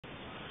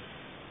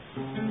We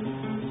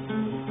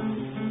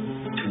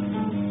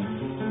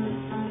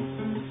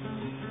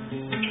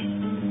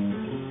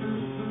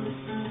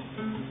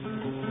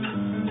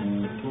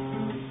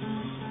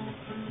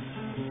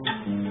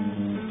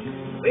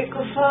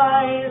could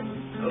fight,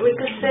 we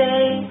could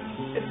say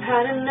we've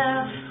had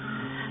enough.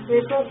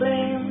 We could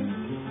blame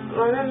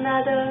one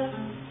another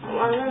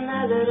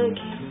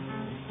again.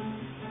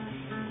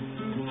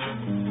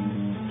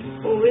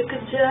 We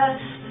could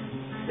just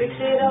fix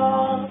it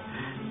all,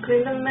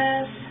 clean the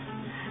mess,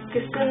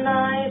 kiss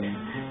goodnight,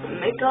 and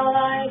make all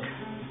like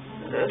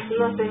there's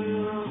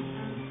nothing wrong.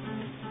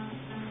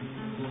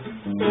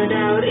 But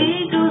our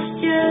ego's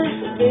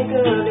just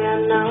bigger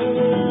than our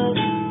love,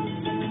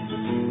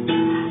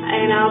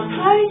 and our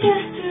pride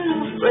just too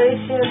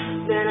precious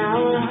than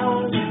our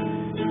heart.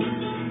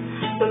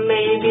 So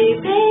maybe,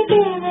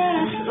 baby,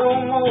 there's no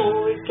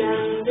more we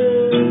can do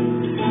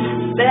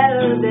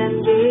better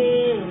than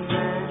being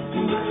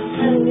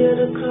and get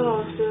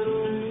across the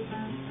room.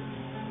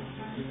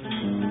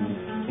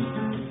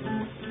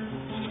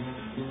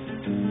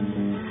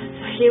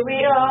 So here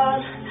we are,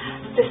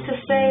 face to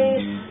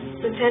face,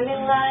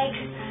 pretending like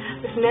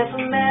we've never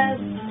met.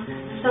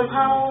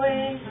 Somehow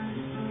we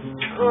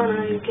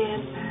wanna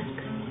get back.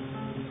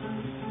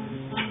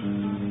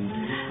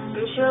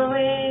 I'm sure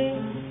we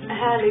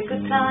had a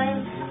good time,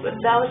 but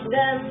that was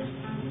then.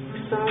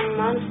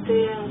 Someone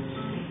still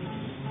says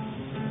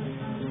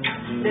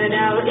that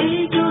our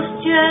ego's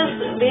just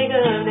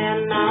bigger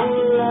than our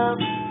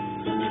love,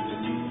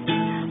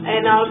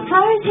 and our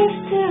pride is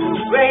too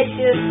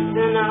precious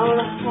than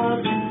our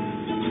heart.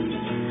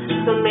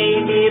 So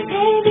maybe,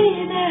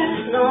 baby,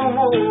 there's no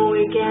more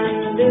we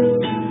can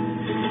do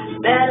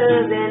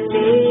better than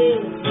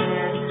being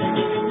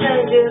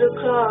strangers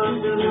across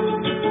the room.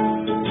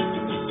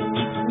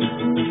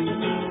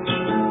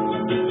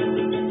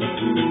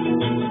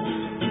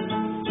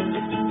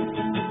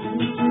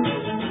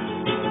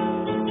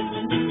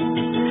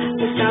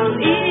 Our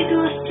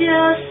ego's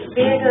just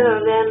bigger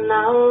than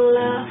our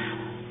love,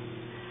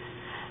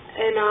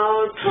 and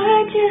our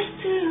pride is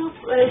too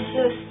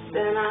precious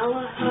than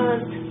our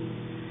heart.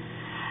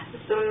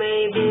 So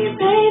maybe,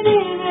 baby,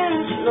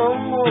 there's no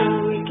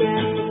more we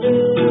can do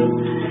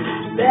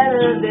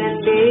better than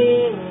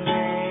being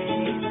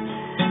made.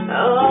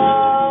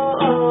 Oh,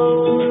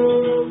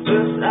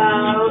 'cause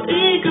our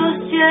ego's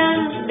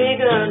just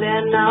bigger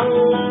than our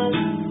love,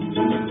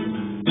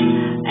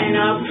 and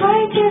our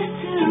pride is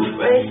too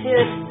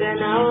precious than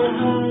our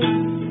heart.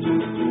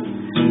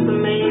 So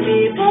maybe,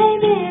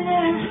 baby,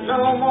 there's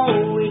no more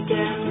we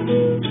can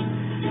do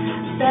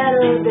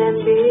better than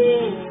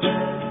being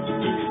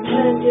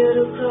stranger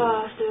across.